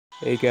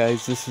Hey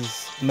guys, this is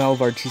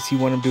Malvar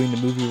TC1. I'm doing the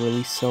movie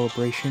release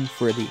celebration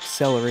for the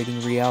Accelerating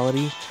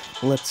Reality.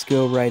 Let's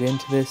go right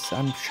into this.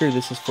 I'm sure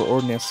this is for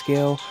Ordinal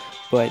Scale,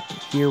 but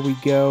here we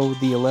go.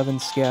 The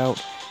 11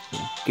 Scout.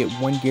 Get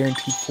one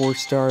guaranteed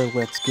 4-star.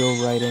 Let's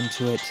go right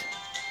into it.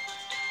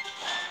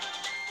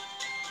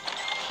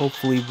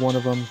 Hopefully one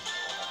of them.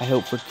 I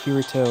hope for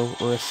Kirito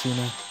or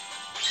Asuna.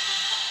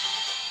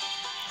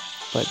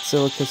 But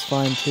Silica's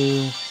fine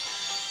too.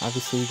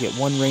 Obviously we get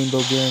one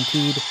rainbow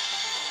guaranteed.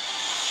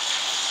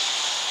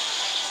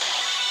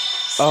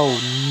 Oh,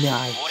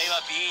 nice.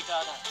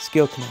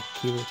 Skill Connect,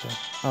 Kirito.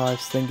 Oh, I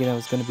was thinking it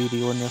was going to be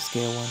the Ordinal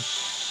Scale one.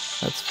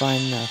 That's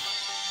fine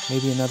enough.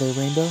 Maybe another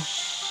rainbow?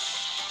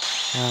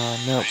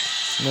 Nope.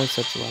 No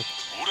such luck.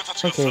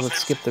 Okay, let's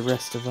skip the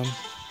rest of them.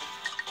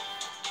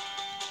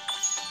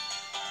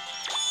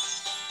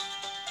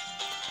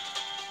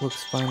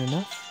 Looks fine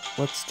enough.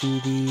 Let's do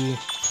the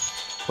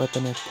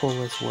weapon and pull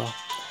as well.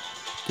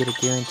 Get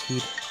a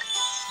guaranteed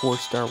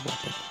 4-star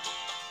weapon.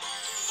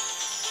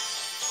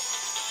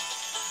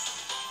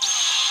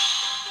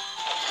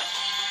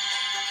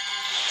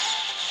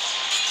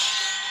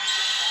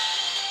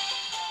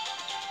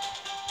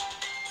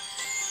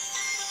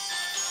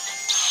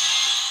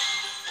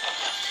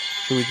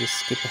 Should we just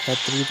skip ahead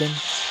through them?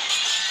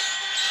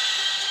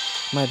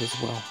 Might as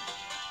well.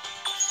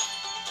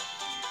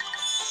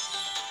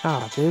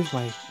 Ah, there's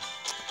my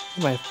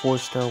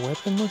 4-star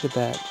weapon. Look at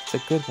that. It's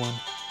a good one.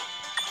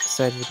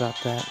 Excited about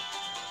that.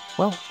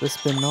 Well, this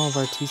has been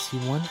Malvar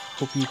TC1.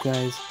 Hope you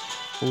guys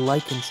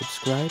like and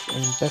subscribe,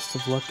 and best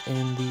of luck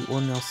in the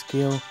Ordinal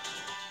Scale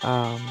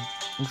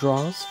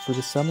draws for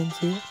the summons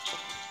here.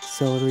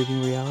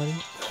 Accelerating Reality.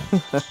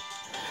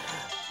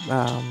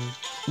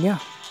 Yeah,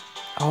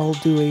 I'll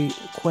do a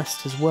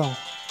quest as well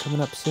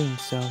coming up soon,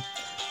 so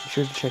be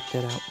sure to check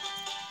that out.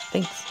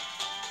 Thanks.